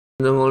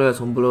认真攻略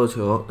从不漏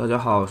球。大家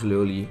好，我是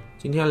琉璃。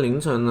今天凌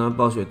晨呢，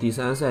暴雪第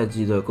3赛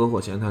季的篝火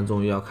闲谈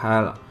终于要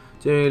开了。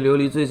鉴于琉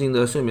璃最近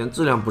的睡眠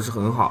质量不是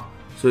很好，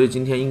所以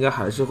今天应该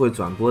还是会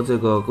转播这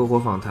个篝火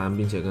访谈，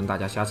并且跟大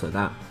家瞎扯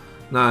淡。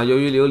那由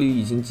于琉璃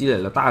已经积累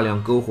了大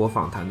量篝火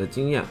访谈的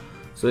经验，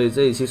所以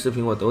这一期视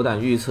频我斗胆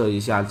预测一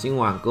下今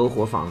晚篝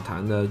火访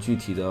谈的具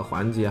体的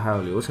环节还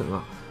有流程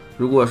啊。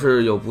如果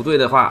是有不对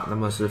的话，那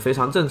么是非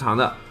常正常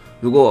的。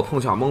如果我碰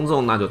巧蒙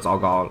中，那就糟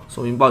糕了，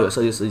说明暴雪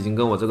设计师已经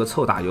跟我这个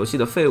臭打游戏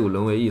的废物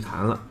沦为一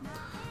谈了。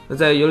那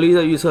在琉璃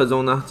的预测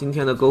中呢，今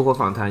天的篝火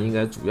访谈应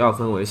该主要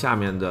分为下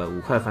面的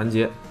5块环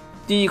节。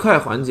第一块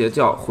环节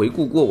叫回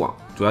顾过往，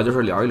主要就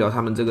是聊一聊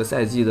他们这个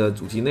赛季的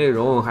主题内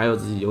容，还有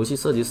自己游戏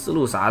设计思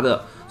路啥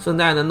的，顺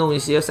带呢弄一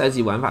些赛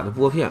季玩法的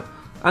播片。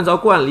按照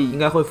惯例，应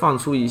该会放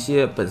出一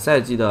些本赛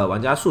季的玩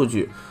家数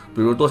据，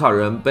比如多少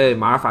人被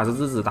马尔法斯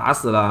之子打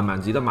死了，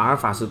满级的马尔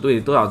法斯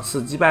队多少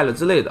次击败了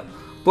之类的。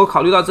不过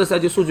考虑到这赛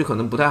季数据可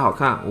能不太好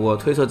看，我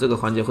推测这个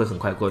环节会很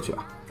快过去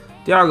啊。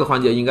第二个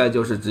环节应该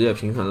就是职业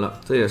平衡了，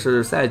这也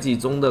是赛季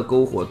中的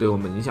篝火对我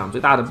们影响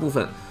最大的部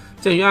分。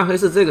鉴于暗黑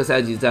四这个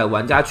赛季在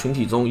玩家群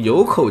体中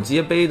有口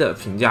皆碑的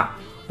评价，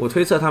我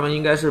推测他们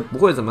应该是不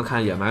会怎么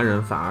看野蛮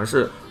人，反而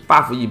是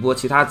buff 一波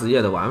其他职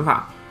业的玩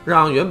法，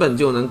让原本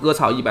就能割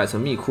草100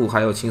层密库还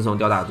有轻松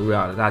吊打杜瑞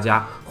尔的大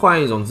家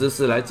换一种姿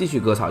势来继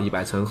续割草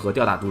100层和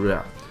吊打杜瑞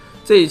尔。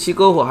这一期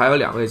篝火还有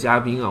2位嘉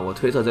宾啊，我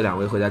推测这2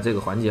位会在这个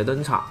环节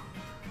登场。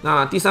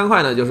那第3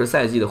块呢，就是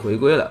赛季的回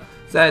归了。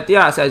在第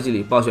2赛季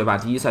里，暴雪把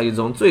第1赛季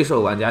中最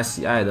受玩家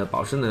喜爱的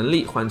宝石能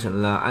力换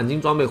成了暗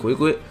金装备回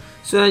归。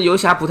虽然游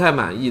侠不太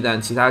满意，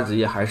但其他职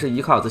业还是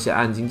依靠这些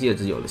暗金戒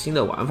指有了新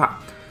的玩法。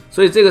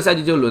所以这个赛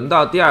季就轮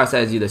到第2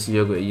赛季的吸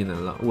血鬼异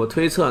能了。我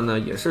推测呢，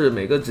也是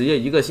每个职业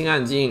一个新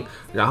暗金，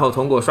然后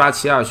通过刷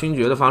奇尔勋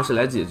爵的方式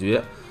来解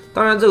决。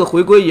当然，这个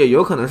回归也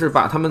有可能是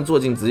把他们做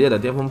进职业的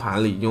巅峰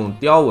盘里，用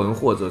雕纹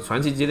或者传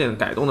奇节点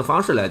改动的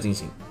方式来进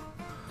行。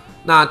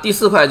那第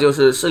4块就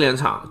是试炼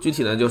场，具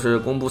体呢就是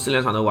公布试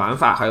炼场的玩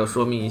法，还有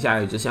说明一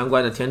下与之相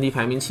关的天梯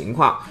排名情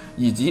况，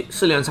以及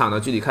试炼场的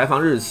具体开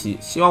放日期。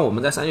希望我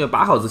们在3月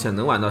8号之前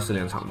能玩到试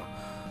炼场吧。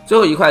最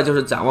后一块就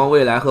是展望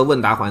未来和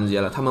问答环节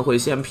了，他们会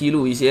先披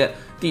露一些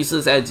第4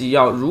赛季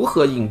要如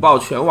何引爆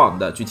全网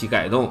的具体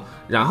改动，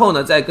然后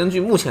呢再根据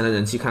目前的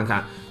人气看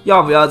看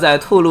要不要再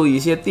透露一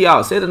些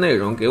DLC 的内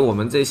容给我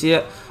们这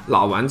些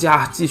老玩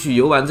家继续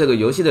游玩这个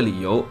游戏的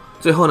理由。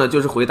最后呢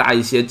就是回答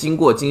一些经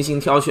过精心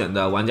挑选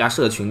的玩家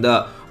社群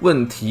的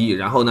问题，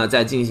然后呢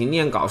再进行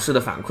念稿式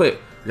的反馈，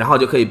然后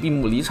就可以闭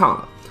幕离场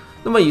了。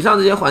那么以上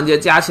这些环节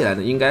加起来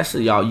呢，应该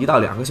是要1到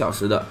2个小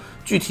时的，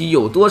具体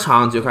有多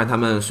长就看他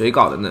们水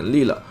稿的能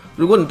力了。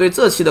如果你对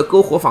这期的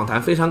篝火访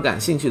谈非常感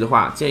兴趣的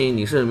话，建议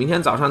你是明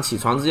天早上起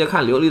床直接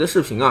看琉璃的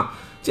视频啊。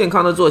健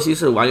康的作息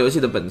是玩游戏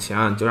的本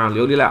钱，就让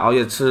琉璃来熬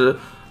夜吃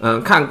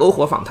看篝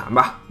火访谈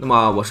吧。那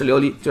么我是琉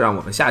璃，就让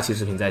我们下期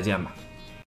视频再见吧。